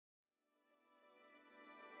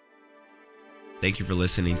Thank you for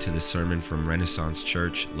listening to this sermon from Renaissance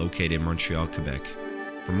Church, located in Montreal, Quebec.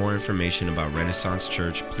 For more information about Renaissance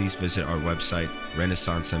Church, please visit our website,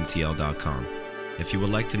 renaissancemtl.com. If you would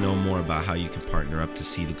like to know more about how you can partner up to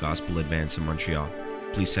see the gospel advance in Montreal,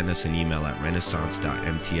 please send us an email at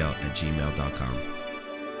renaissance.mtl@gmail.com.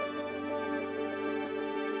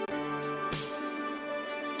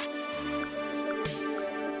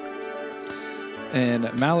 And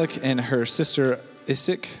Malach and her sister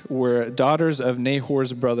Isaac were daughters of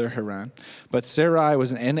Nahor's brother Haran. But Sarai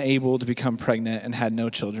was unable to become pregnant and had no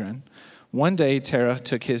children. One day Terah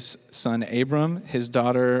took his son Abram, his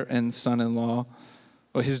daughter-in-law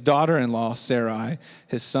Sarai,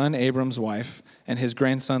 his son Abram's wife, and his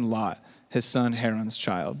grandson Lot, his son Haran's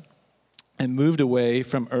child, and moved away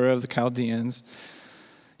from Ur of the Chaldeans.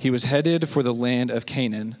 He was headed for the land of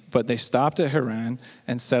Canaan, but they stopped at Haran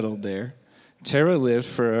and settled there. Terah lived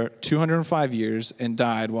for 205 years and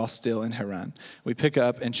died while still in Haran. We pick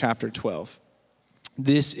up in chapter 12.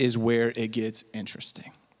 This is where it gets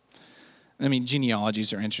interesting. I mean,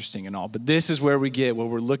 genealogies are interesting and all, but this is where we get what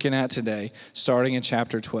we're looking at today, starting in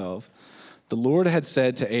chapter 12. The Lord had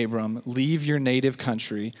said to Abram, "Leave your native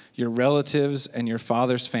country, your relatives, and your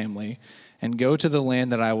father's family, and go to the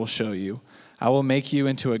land that I will show you. I will make you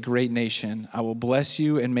into a great nation. I will bless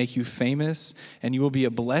you and make you famous, and you will be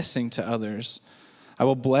a blessing to others. I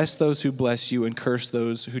will bless those who bless you and curse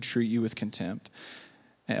those who treat you with contempt.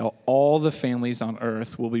 And all the families on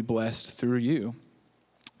earth will be blessed through you."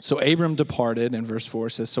 So Abram departed, and verse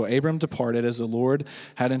 4 says, "So Abram departed as the Lord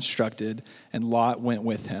had instructed, and Lot went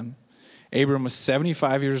with him. Abram was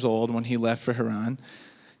 75 years old when he left for Haran.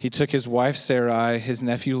 He took his wife Sarai, his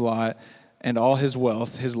nephew Lot, and all his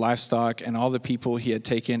wealth, his livestock, and all the people he had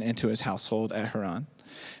taken into his household at Haran,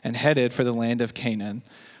 and headed for the land of Canaan.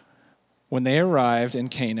 When they arrived in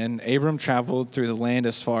Canaan, Abram traveled through the land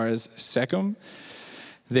as far as Shechem.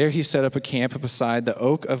 There he set up a camp beside the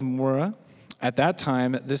oak of Moreh. At that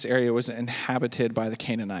time, this area was inhabited by the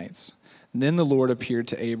Canaanites. Then the Lord appeared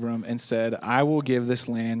to Abram and said, "I will give this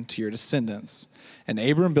land to your descendants." And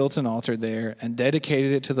Abram built an altar there and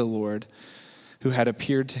dedicated it to the Lord who had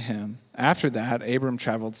appeared to him. After that, Abram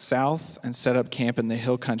traveled south and set up camp in the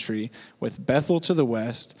hill country with Bethel to the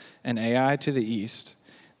west and Ai to the east.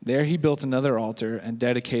 There he built another altar and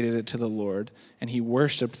dedicated it to the Lord, and he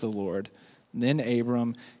worshiped the Lord. Then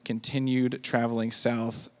Abram continued traveling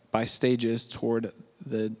south by stages toward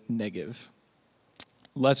the Negev.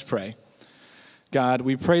 Let's pray. God,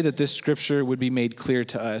 we pray that this scripture would be made clear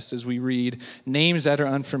to us as we read names that are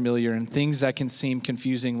unfamiliar and things that can seem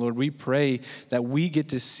confusing. Lord, we pray that we get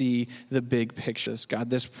to see the big pictures. God,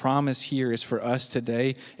 this promise here is for us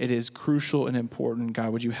today. It is crucial and important.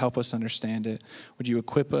 God, would you help us understand it? Would you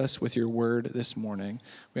equip us with your word this morning?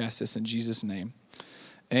 We ask this in Jesus' name.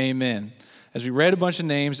 Amen. As we read a bunch of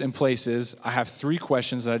names and places, I have 3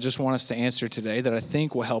 questions that I just want us to answer today that I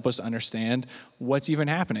think will help us understand what's even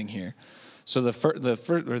happening here. So the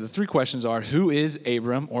 3 questions are, who is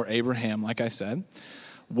Abram or Abraham, like I said?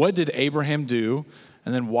 What did Abraham do?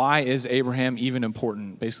 And then why is Abraham even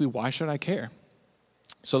important? Basically, why should I care?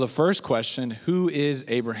 So the first question, who is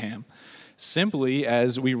Abraham? Simply,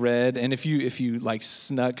 as we read, and if you like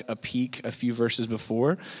snuck a peek a few verses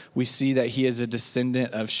before, we see that he is a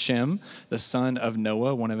descendant of Shem, the son of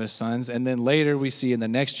Noah, one of his sons. And then later we see in the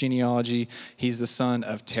next genealogy, he's the son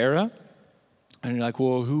of Terah. And you're like,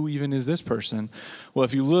 well, who even is this person? Well,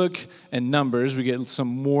 if you look in Numbers, we get some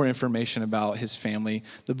more information about his family.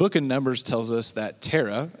 The book of Numbers tells us that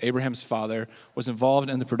Terah, Abraham's father, was involved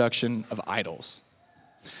in the production of idols.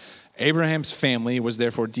 Abraham's family was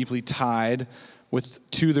therefore deeply tied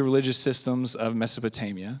to the religious systems of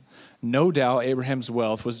Mesopotamia. No doubt Abraham's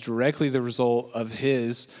wealth was directly the result of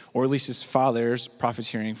his, or at least his father's,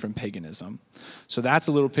 profiteering from paganism. So that's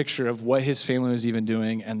a little picture of what his family was even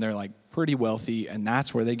doing, and they're like pretty wealthy, and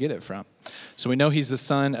that's where they get it from. So we know he's the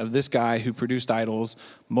son of this guy who produced idols.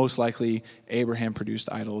 Most likely Abraham produced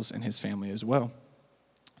idols in his family as well.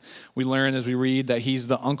 We learn as we read that he's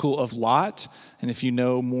the uncle of Lot, and if you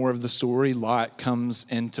know more of the story, Lot comes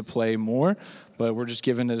into play more, but we're just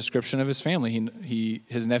given a description of his family.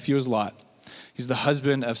 His nephew is Lot. He's the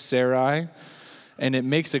husband of Sarai, and it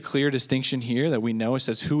makes a clear distinction here that we know. It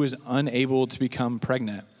says, who is unable to become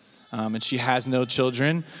pregnant. And she has no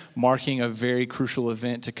children, marking a very crucial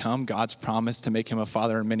event to come, God's promise to make him a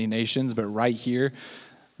father of many nations. But right here,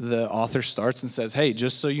 the author starts and says, hey,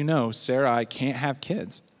 just so you know, Sarai can't have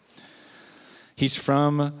kids. He's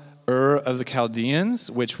from Ur of the Chaldeans,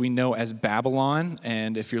 which we know as Babylon.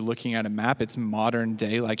 And if you're looking at a map, it's modern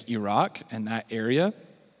day like Iraq and that area.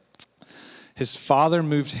 His father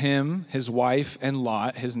moved him, his wife, and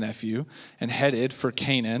Lot, his nephew, and headed for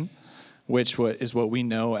Canaan, which is what we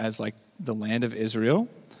know as like the land of Israel.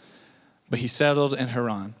 But he settled in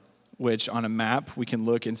Haran, which on a map we can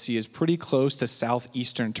look and see is pretty close to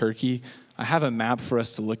southeastern Turkey. I have a map for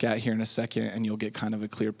us to look at here in a second, and you'll get kind of a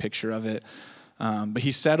clear picture of it. But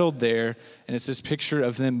he settled there, and it's this picture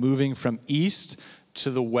of them moving from east to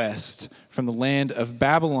the west, from the land of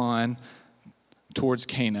Babylon towards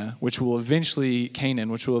Canaan, which will eventually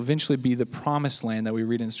be the promised land that we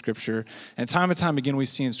read in Scripture. And time again, we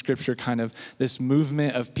see in Scripture kind of this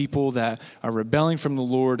movement of people that are rebelling from the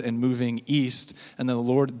Lord and moving east, and then the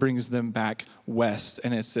Lord brings them back west.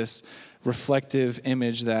 And it's this reflective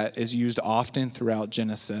image that is used often throughout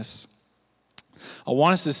Genesis. I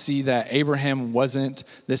want us to see that Abraham wasn't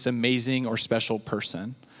this amazing or special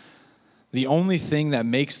person. The only thing that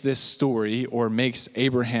makes this story or makes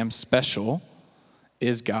Abraham special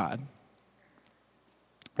is God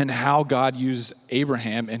and how God used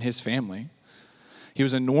Abraham and his family. He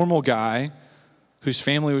was a normal guy whose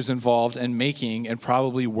family was involved in making and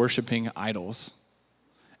probably worshiping idols.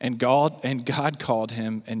 And God called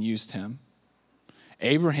him and used him.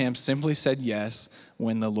 Abraham simply said yes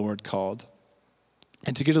when the Lord called.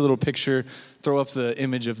 And to get a little picture, throw up the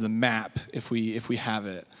image of the map if we have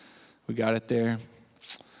it. We got it there.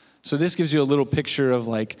 So this gives you a little picture of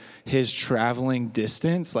like his traveling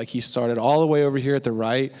distance. Like he started all the way over here at the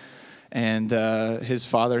right, and his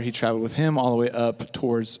father, he traveled with him all the way up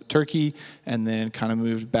towards Turkey and then kind of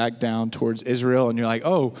moved back down towards Israel. And you're like,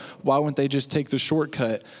 oh, why wouldn't they just take the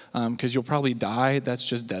shortcut? Because you'll probably die. That's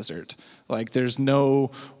just desert. Like there's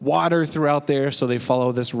no water throughout there, so they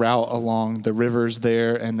follow this route along the rivers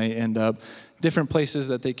there, and they end up different places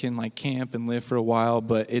that they can like camp and live for a while,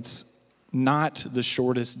 but it's not the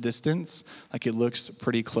shortest distance. Like it looks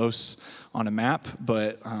pretty close on a map,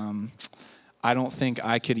 but I don't think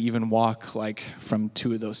I could even walk like from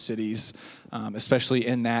two of those cities, especially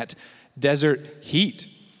in that desert heat.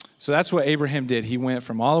 So that's what Abraham did. He went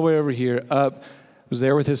from all the way over here up, was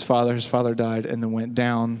there with his father. His father died, and then went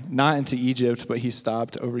down, not into Egypt, but he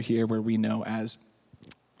stopped over here where we know as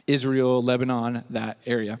Israel, Lebanon, that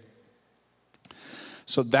area.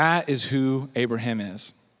 So that is who Abraham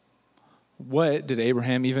is. What did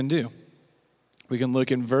Abraham even do? We can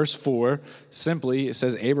look in verse 4. Simply, it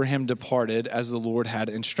says, Abraham departed as the Lord had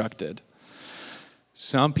instructed.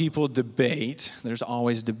 Some people debate. There's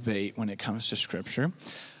always debate when it comes to Scripture.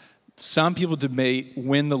 Some people debate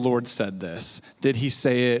when the Lord said this. Did he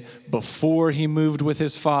say it before he moved with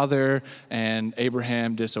his father and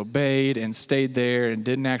Abraham disobeyed and stayed there and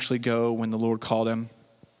didn't actually go when the Lord called him?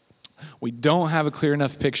 We don't have a clear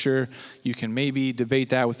enough picture. You can maybe debate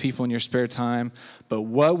that with people in your spare time. But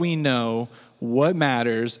what we know, what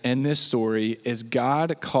matters in this story is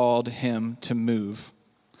God called him to move.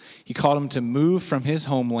 He called him to move from his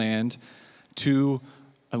homeland to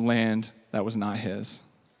a land that was not his.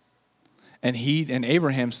 And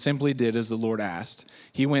Abraham simply did as the Lord asked.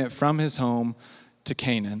 He went from his home to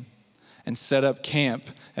Canaan and set up camp,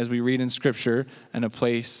 as we read in Scripture, in a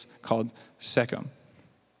place called Shechem,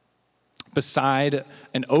 beside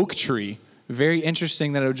an oak tree. Very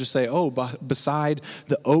interesting that it would just say, beside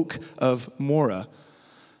the oak of Moreh.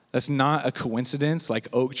 That's not a coincidence. Like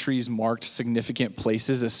oak trees marked significant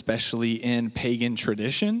places, especially in pagan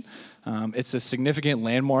tradition. It's a significant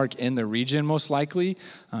landmark in the region, most likely.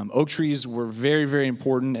 Oak trees were very, very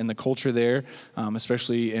important in the culture there,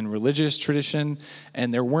 especially in religious tradition.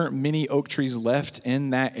 And there weren't many oak trees left in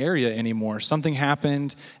that area anymore. Something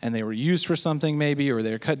happened, and they were used for something maybe, or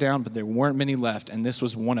they were cut down, but there weren't many left, and this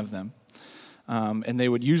was one of them. And they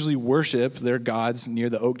would usually worship their gods near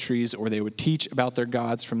the oak trees, or they would teach about their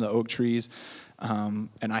gods from the oak trees. And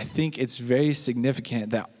I think it's very significant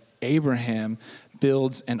that Abraham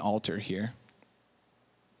builds an altar here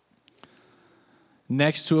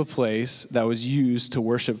next to a place that was used to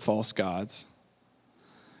worship false gods.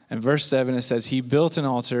 In verse 7, it says, he built an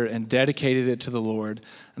altar and dedicated it to the Lord.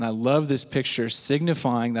 And I love this picture,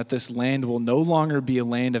 signifying that this land will no longer be a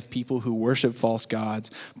land of people who worship false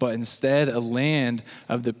gods, but instead a land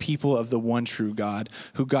of the people of the one true God,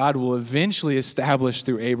 who God will eventually establish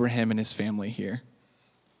through Abraham and his family here.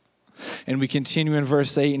 And we continue in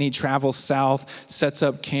verse 8, and he travels south, sets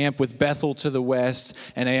up camp with Bethel to the west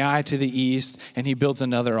and Ai to the east, and he builds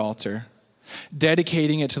another altar,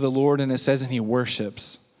 dedicating it to the Lord, and it says, and he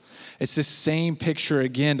worships. It's this same picture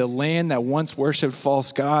again. The land that once worshiped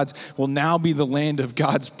false gods will now be the land of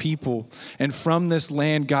God's people. And from this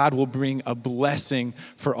land, God will bring a blessing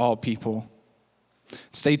for all people.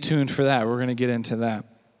 Stay tuned for that. We're going to get into that.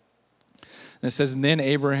 And it says, and then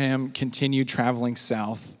Abraham continued traveling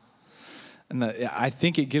south. And I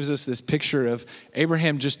think it gives us this picture of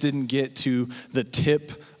Abraham just didn't get to the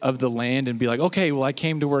tip of the land and be like, okay, well, I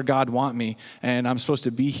came to where God want me and I'm supposed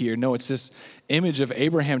to be here. No, it's this image of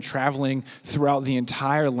Abraham traveling throughout the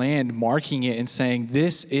entire land, marking it and saying,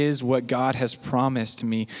 this is what God has promised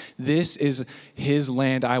me. This is his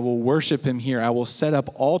land. I will worship him here. I will set up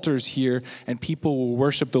altars here, and people will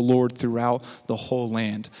worship the Lord throughout the whole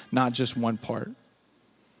land, not just one part.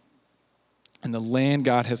 And the land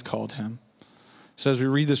God has called him. So as we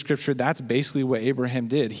read the scripture, that's basically what Abraham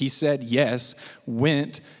did. He said yes,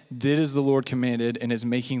 went, did as the Lord commanded, and is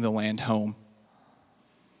making the land home.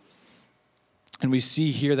 And we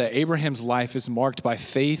see here that Abraham's life is marked by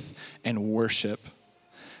faith and worship.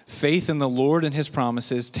 Faith in the Lord and his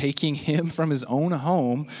promises, taking him from his own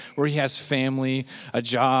home where he has family, a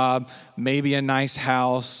job, maybe a nice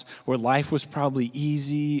house, where life was probably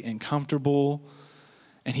easy and comfortable.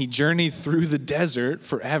 And he journeyed through the desert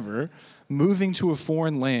forever, moving to a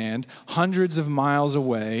foreign land, hundreds of miles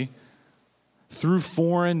away, through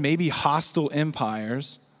foreign, maybe hostile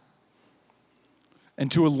empires,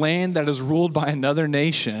 and to a land that is ruled by another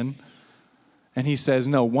nation. And he says,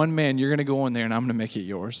 no, one man, you're going to go in there and I'm going to make it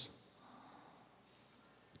yours.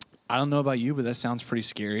 I don't know about you, but that sounds pretty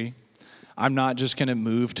scary. I'm not just going to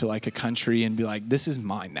move to like a country and be like, this is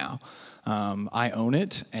mine now. I own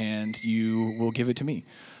it and you will give it to me.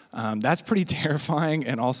 That's pretty terrifying.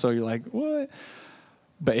 And also you're like, what?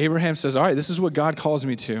 But Abraham says, all right, this is what God calls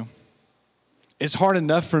me to. It's hard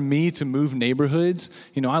enough for me to move neighborhoods.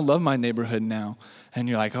 You know, I love my neighborhood now. And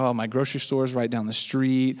you're like, oh, my grocery store is right down the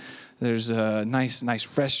street. There's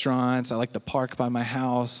nice restaurants. I like the park by my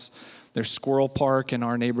house. There's Squirrel Park in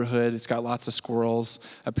our neighborhood. It's got lots of squirrels.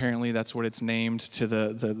 Apparently, that's what it's named to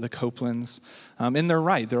the Copelands. And they're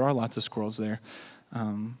right. There are lots of squirrels there.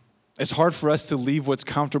 It's hard for us to leave what's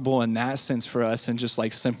comfortable in that sense for us and just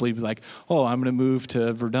like simply be like, oh, I'm going to move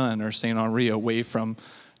to Verdun or St. Henri away from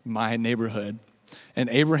my neighborhood. And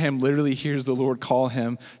Abraham literally hears the Lord call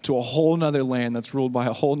him to a whole nother land that's ruled by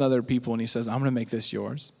a whole nother people. And he says, I'm going to make this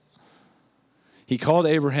yours. He called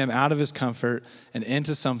Abraham out of his comfort and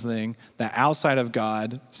into something that outside of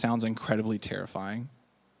God sounds incredibly terrifying.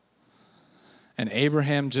 And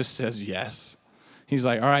Abraham just says yes. He's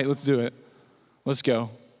like, all right, let's do it. Let's go.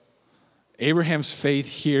 Abraham's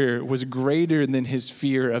faith here was greater than his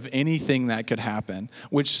fear of anything that could happen,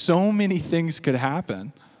 which so many things could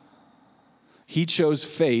happen. He chose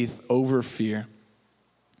faith over fear.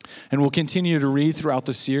 And we'll continue to read throughout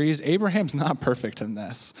the series. Abraham's not perfect in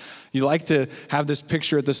this. You like to have this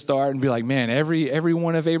picture at the start and be like, man, every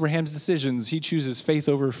one of Abraham's decisions, he chooses faith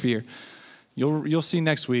over fear. You'll see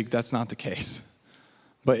next week that's not the case.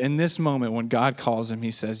 But in this moment, when God calls him,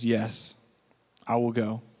 he says, yes, I will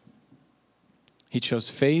go. He chose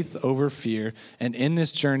faith over fear. And in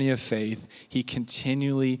this journey of faith, he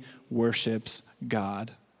continually worships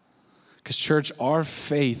God. Because church, our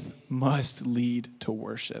faith must lead to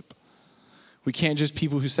worship. We can't just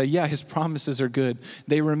people who say, yeah, his promises are good,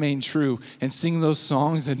 they remain true, and sing those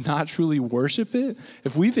songs and not truly worship it.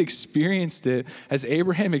 If we've experienced it, as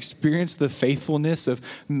Abraham experienced the faithfulness of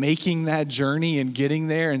making that journey and getting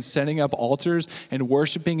there and setting up altars and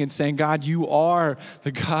worshiping and saying, God, you are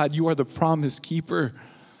the God, you are the promise keeper.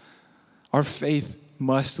 Our faith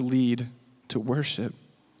must lead to worship.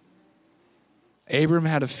 Abraham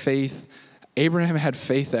had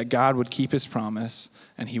faith that God would keep his promise,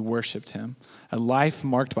 and he worshiped him. A life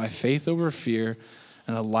marked by faith over fear,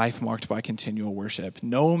 and a life marked by continual worship,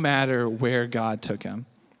 no matter where God took him.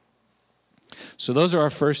 So those are our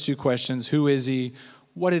first two questions. Who is he?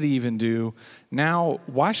 What did he even do? Now,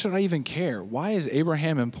 why should I even care? Why is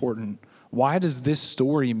Abraham important? Why does this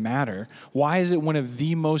story matter? Why is it one of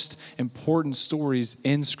the most important stories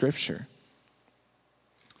in Scripture?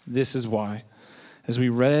 This is why. As we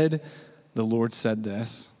read, the Lord said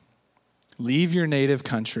this: leave your native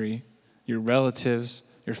country, your relatives,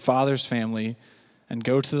 your father's family, and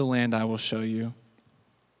go to the land I will show you.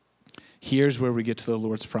 Here's where we get to the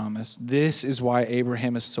Lord's promise. This is why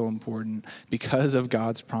Abraham is so important, because of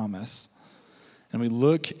God's promise. And we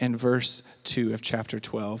look in verse 2 of chapter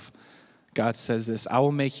 12. God says this: I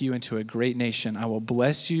will make you into a great nation. I will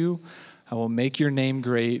bless you. I will make your name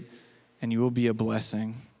great, and you will be a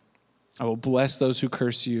blessing. I will bless those who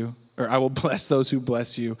curse you, or I will bless those who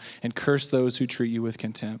bless you and curse those who treat you with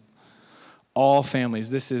contempt. All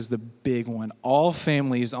families, this is the big one, all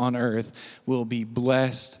families on earth will be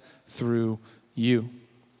blessed through you.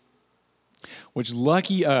 Which,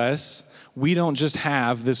 lucky us, we don't just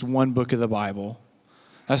have this one book of the Bible.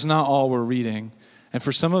 That's not all we're reading. And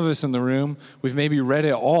for some of us in the room, we've maybe read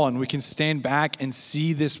it all and we can stand back and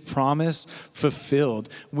see this promise fulfilled.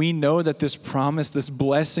 We know that this promise, this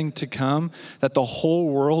blessing to come, that the whole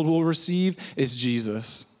world will receive is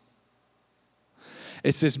Jesus.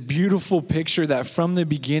 It's this beautiful picture that from the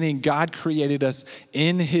beginning, God created us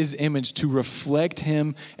in his image to reflect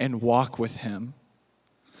him and walk with him.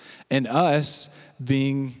 And us,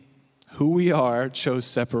 being who we are, chose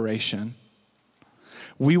separation.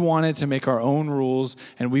 We wanted to make our own rules,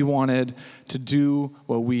 and we wanted to do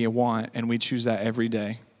what we want, and we choose that every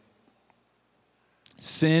day.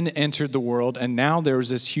 Sin entered the world, and now there was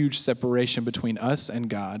this huge separation between us and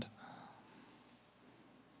God.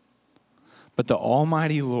 But the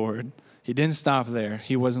Almighty Lord, he didn't stop there.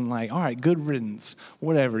 He wasn't like, all right, good riddance,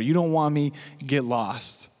 whatever. You don't want me, get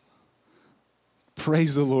lost.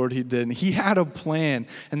 Praise the Lord, he didn't. He had a plan,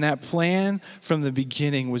 and that plan from the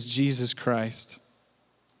beginning was Jesus Christ.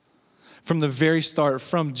 From the very start,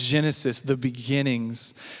 from Genesis, the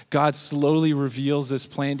beginnings, God slowly reveals this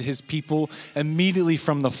plan to his people immediately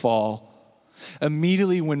from the fall.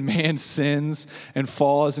 Immediately when man sins and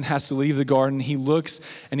falls and has to leave the garden, he looks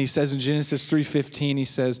and he says in Genesis 3:15,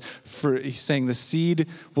 he's saying the seed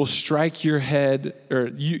will strike your head,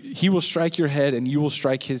 he will strike your head and you will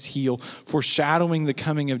strike his heel, foreshadowing the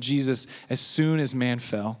coming of Jesus as soon as man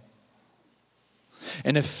fell.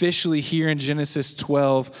 And officially here in Genesis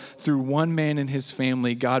 12, through one man and his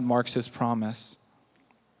family, God marks his promise.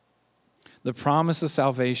 The promise of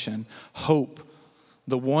salvation, hope,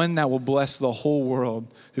 the one that will bless the whole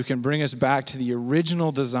world, who can bring us back to the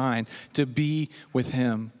original design to be with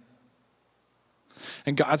him.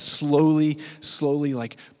 And God's slowly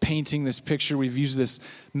like painting this picture. We've used this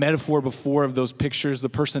metaphor before of those pictures. The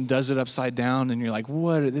person does it upside down and you're like,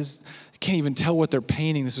 what is this? I can't even tell what they're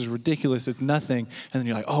painting. This is ridiculous. It's nothing. And then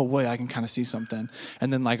you're like, oh, wait, I can kind of see something.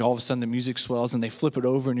 And then like all of a sudden the music swells and they flip it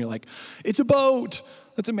over and you're like, it's a boat.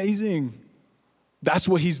 That's amazing. That's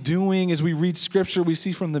what he's doing. As we read scripture, we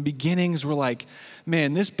see from the beginnings, we're like,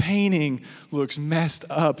 man, this painting looks messed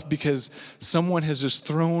up because someone has just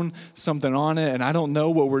thrown something on it and I don't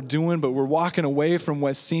know what we're doing, but we're walking away from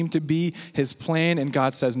what seemed to be his plan. And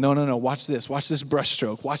God says, no, watch this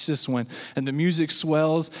brushstroke, watch this one. And the music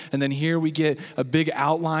swells. And then here we get a big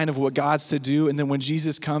outline of what God's to do. And then when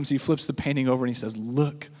Jesus comes, he flips the painting over and he says,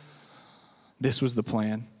 look, this was the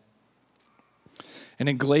plan. And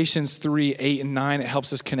in Galatians 3:8-9, it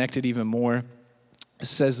helps us connect it even more. It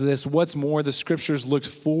says this, what's more, the scriptures looked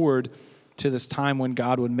forward to this time when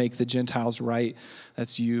God would make the Gentiles right.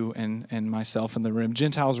 That's you and myself in the room.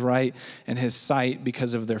 Gentiles right in his sight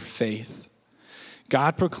because of their faith.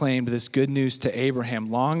 God proclaimed this good news to Abraham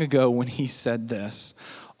long ago when he said this,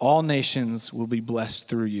 all nations will be blessed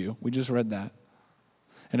through you. We just read that.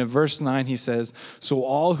 And in verse 9, he says, so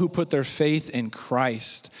all who put their faith in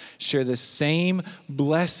Christ share the same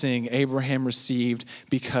blessing Abraham received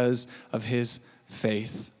because of his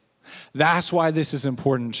faith. That's why this is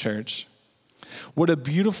important, church. What a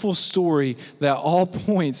beautiful story that all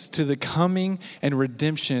points to the coming and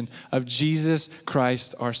redemption of Jesus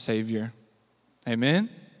Christ, our Savior. Amen?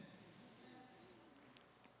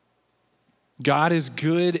 God is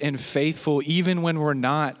good and faithful even when we're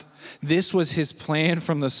not. This was his plan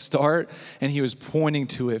from the start, and he was pointing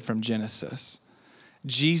to it from Genesis.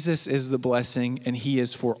 Jesus is the blessing, and he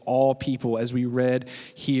is for all people. As we read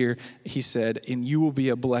here, he said, and you will be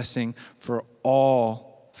a blessing for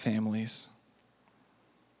all families.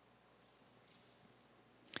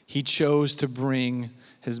 He chose to bring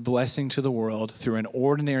his blessing to the world through an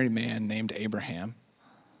ordinary man named Abraham.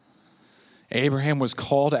 Abraham was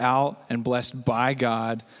called out and blessed by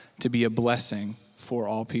God to be a blessing for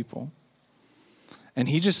all people. And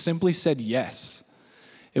he just simply said yes.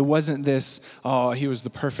 It wasn't this, oh, he was the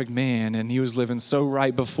perfect man and he was living so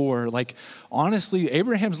right before. Like, honestly,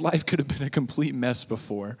 Abraham's life could have been a complete mess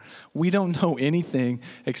before. We don't know anything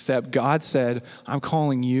except God said, I'm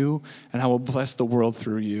calling you and I will bless the world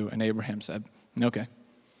through you. And Abraham said, okay.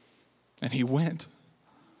 And he went.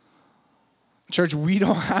 Church, we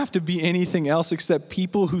don't have to be anything else except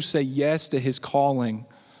people who say yes to his calling.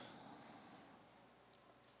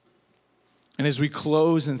 And as we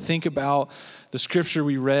close and think about the scripture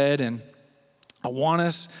we read, and I want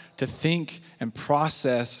us to think and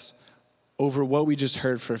process over what we just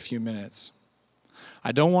heard for a few minutes.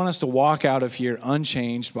 I don't want us to walk out of here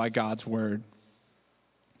unchanged by God's word,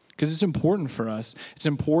 because it's important for us. It's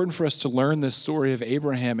important for us to learn this story of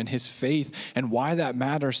Abraham and his faith and why that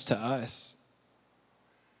matters to us.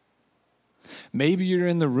 Maybe you're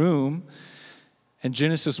in the room and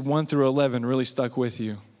Genesis 1-11 really stuck with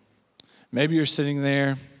you. Maybe you're sitting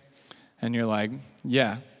there and you're like,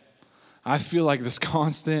 yeah, I feel like this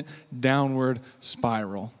constant downward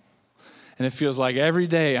spiral. And it feels like every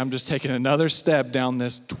day I'm just taking another step down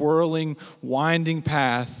this twirling, winding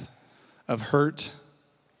path of hurt,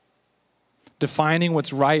 defining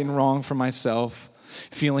what's right and wrong for myself,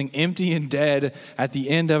 feeling empty and dead at the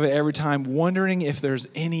end of it every time, wondering if there's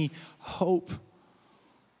any hope.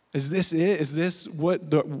 Is this it? Is this what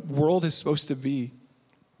the world is supposed to be?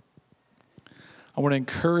 I want to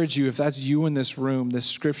encourage you, if that's you in this room, this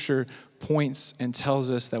scripture points and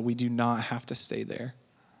tells us that we do not have to stay there.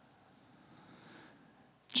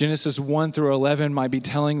 Genesis 1 through 11 might be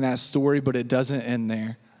telling that story, but it doesn't end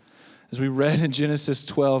there. As we read in Genesis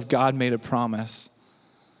 12, God made a promise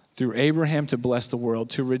through Abraham to bless the world,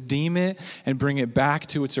 to redeem it and bring it back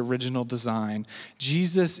to its original design.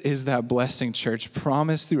 Jesus is that blessing, church,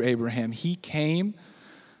 promised through Abraham. He came,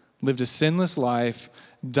 lived a sinless life,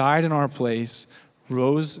 died in our place,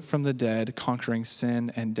 rose from the dead, conquering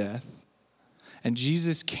sin and death. And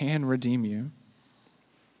Jesus can redeem you.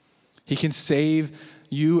 He can save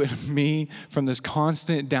you and me from this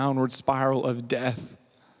constant downward spiral of death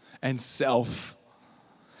and self.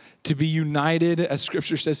 To be united, as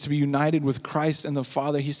Scripture says, to be united with Christ and the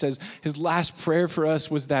Father. He says his last prayer for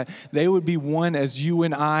us was that they would be one as you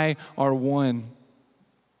and I are one.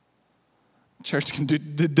 Church,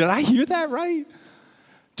 did I hear that right?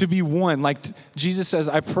 To be one. Like Jesus says,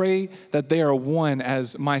 I pray that they are one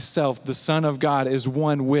as myself, the Son of God, is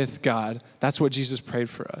one with God. That's what Jesus prayed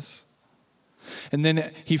for us. And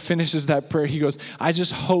then he finishes that prayer. He goes, I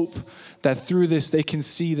just hope that through this they can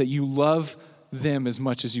see that you love them as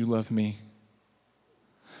much as you love me.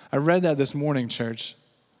 I read that this morning, church.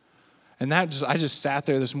 And I just sat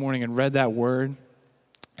there this morning and read that word.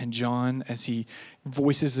 And John, as he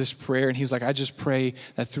voices this prayer, and he's like, I just pray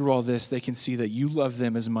that through all this, they can see that you love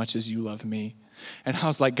them as much as you love me. And I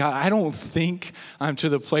was like, God, I don't think I'm to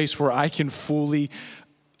the place where I can fully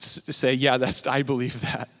say, yeah, I believe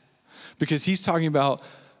that. Because he's talking about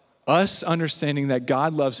us understanding that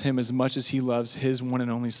God loves him as much as he loves his one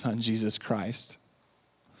and only Son, Jesus Christ.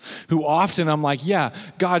 Who often I'm like, yeah,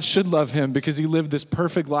 God should love him because he lived this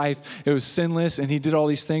perfect life. It was sinless and he did all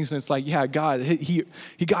these things. And it's like, yeah, God, he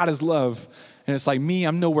got his love. And it's like me,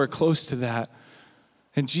 I'm nowhere close to that.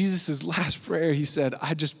 And Jesus' last prayer, he said,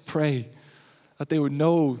 I just pray that they would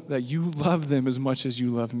know that you love them as much as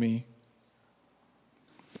you love me.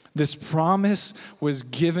 This promise was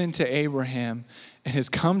given to Abraham and has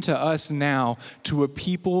come to us now, to a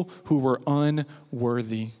people who were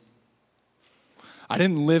unworthy. I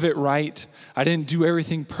didn't live it right. I didn't do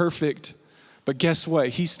everything perfect. But guess what?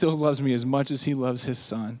 He still loves me as much as he loves his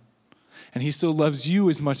Son. And he still loves you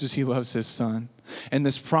as much as he loves his Son. And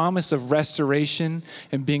this promise of restoration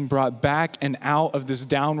and being brought back and out of this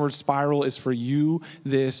downward spiral is for you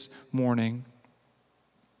this morning.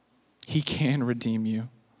 He can redeem you.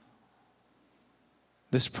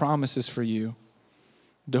 This promise is for you.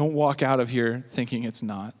 Don't walk out of here thinking it's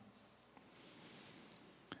not.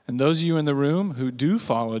 And those of you in the room who do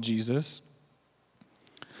follow Jesus,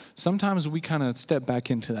 sometimes we kind of step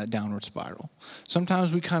back into that downward spiral.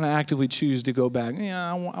 Sometimes we kind of actively choose to go back.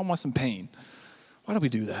 Yeah, I want some pain. Why do we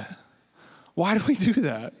do that? Why do we do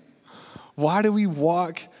that? Why do we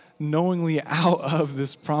walk knowingly out of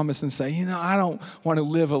this promise and say, I don't want to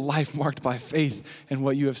live a life marked by faith in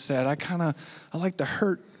what you have said. I like the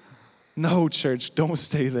hurt. No, church, don't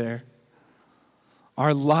stay there.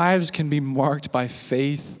 Our lives can be marked by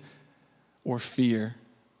faith or fear.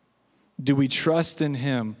 Do we trust in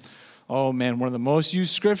him? Oh man, one of the most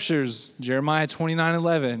used scriptures, Jeremiah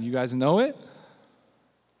 29:11. You guys know it?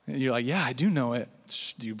 And you're like, yeah, I do know it.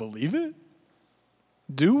 Do you believe it?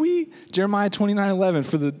 Do we? Jeremiah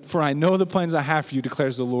 29:11. For I know the plans I have for you,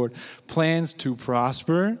 declares the Lord. Plans to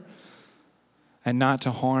prosper and not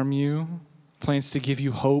to harm you. Plans to give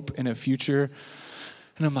you hope in a future.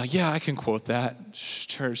 And I'm like, yeah, I can quote that.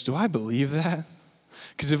 Church, do I believe that?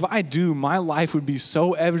 Because if I do, my life would be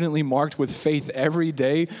so evidently marked with faith every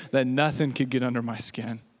day that nothing could get under my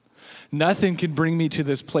skin. Nothing could bring me to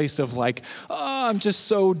this place of like, oh, I'm just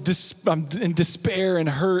so I'm in despair and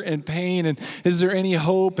hurt and pain. And is there any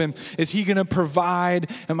hope? And is he going to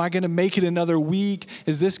provide? Am I going to make it another week?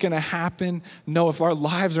 Is this going to happen? No, if our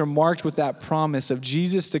lives are marked with that promise of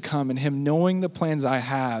Jesus to come and him knowing the plans I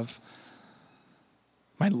have,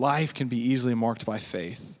 my life can be easily marked by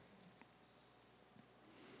faith.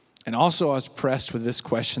 And also I was pressed with this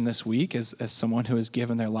question this week as someone who has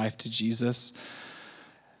given their life to Jesus.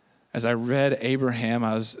 As I read Abraham,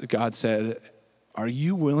 God said, are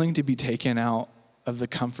you willing to be taken out of the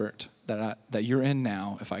comfort that you're in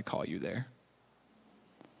now if I call you there?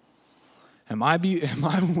 Am I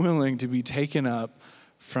willing to be taken up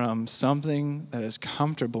from something that is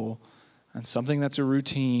comfortable and something that's a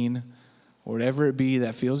routine, or whatever it be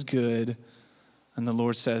that feels good. And the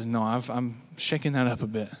Lord says, no, I'm shaking that up a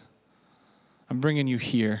bit. I'm bringing you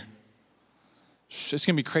here. It's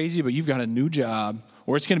going to be crazy, but you've got a new job.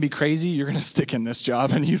 Or it's going to be crazy, you're going to stick in this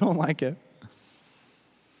job and you don't like it.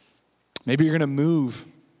 Maybe you're going to move.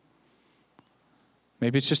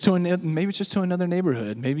 Maybe it's just to another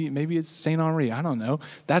neighborhood. Maybe it's St. Henri. I don't know.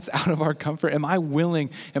 That's out of our comfort. Am I willing?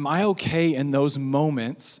 Am I okay in those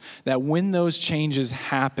moments that when those changes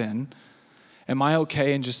happen, am I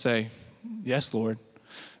okay and just say, yes, Lord,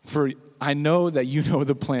 for I know that you know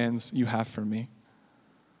the plans you have for me.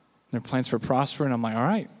 They're plans for prosper, and I'm like, all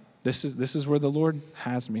right, this is where the Lord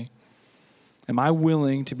has me. Am I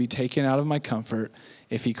willing to be taken out of my comfort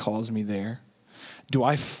if he calls me there? Do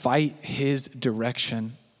I fight his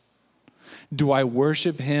direction? Do I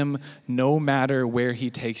worship him no matter where he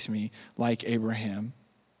takes me, like Abraham?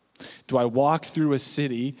 Do I walk through a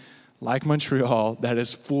city like Montreal that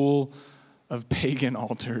is full of pagan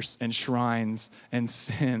altars and shrines and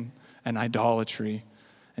sin and idolatry?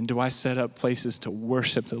 And do I set up places to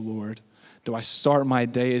worship the Lord? Do I start my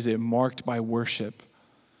day, is it marked by worship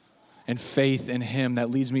and faith in him that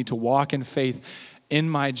leads me to walk in faith in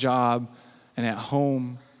my job and at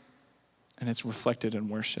home, and it's reflected in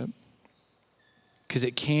worship? Because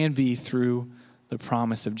it can be through the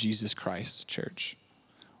promise of Jesus Christ, church.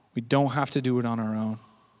 We don't have to do it on our own.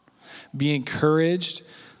 Be encouraged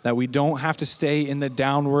that we don't have to stay in the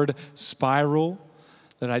downward spiral,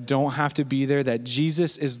 that I don't have to be there, that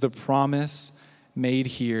Jesus is the promise made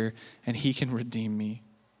here, and he can redeem me.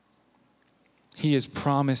 He is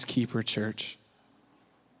promise keeper, church.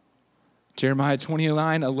 Jeremiah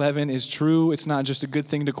 29:11 is true. It's not just a good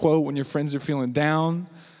thing to quote when your friends are feeling down.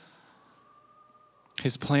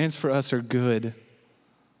 His plans for us are good.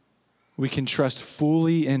 We can trust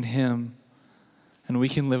fully in him, and we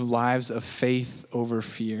can live lives of faith over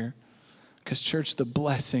fear. Because, church, the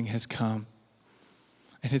blessing has come.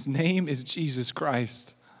 And his name is Jesus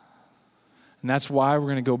Christ. And that's why we're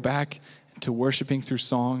going to go back to worshiping through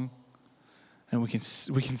song. And we can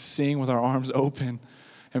sing with our arms open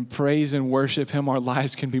and praise and worship him. Our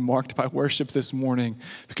lives can be marked by worship this morning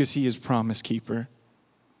because he is promise keeper.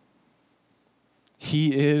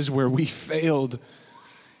 He is where we failed.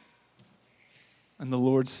 And the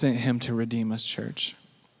Lord sent him to redeem us, church.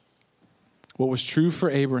 What was true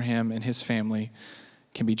for Abraham and his family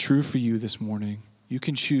can be true for you this morning. You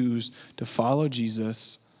can choose to follow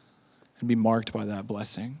Jesus and be marked by that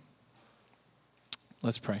blessing.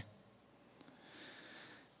 Let's pray.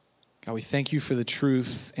 God, we thank you for the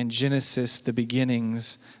truth in Genesis, the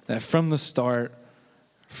beginnings, that from the start,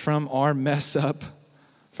 from our mess up,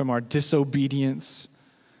 from our disobedience,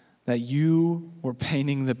 that you were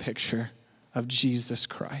painting the picture of Jesus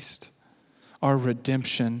Christ, our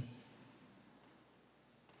redemption.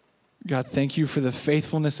 God, thank you for the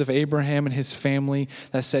faithfulness of Abraham and his family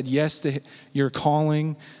that said yes to your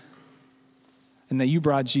calling, and that you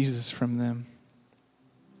brought Jesus from them.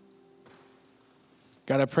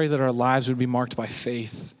 God, I pray that our lives would be marked by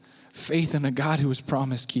faith in a God who is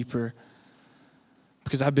promise keeper,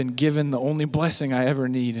 because I've been given the only blessing I ever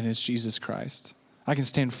need, and it's Jesus Christ. I can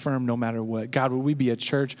stand firm no matter what. God, would we be a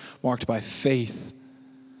church marked by faith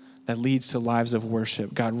that leads to lives of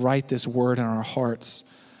worship? God, write this word in our hearts.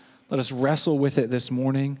 Let us wrestle with it this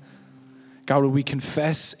morning. God, would we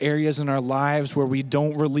confess areas in our lives where we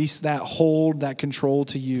don't release that hold, that control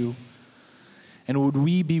to you? And would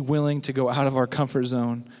we be willing to go out of our comfort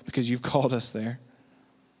zone because you've called us there?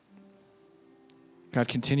 God,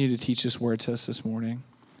 continue to teach this word to us this morning.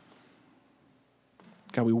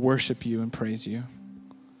 God, we worship you and praise you.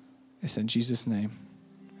 It's in Jesus' name.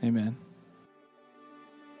 Amen.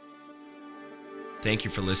 Thank you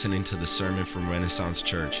for listening to the sermon from Renaissance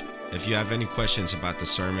Church. If you have any questions about the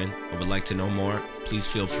sermon or would like to know more, please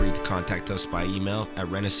feel free to contact us by email at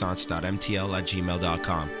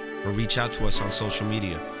renaissance.mtl@gmail.com or reach out to us on social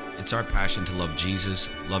media. It's our passion to love Jesus,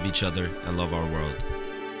 love each other, and love our world.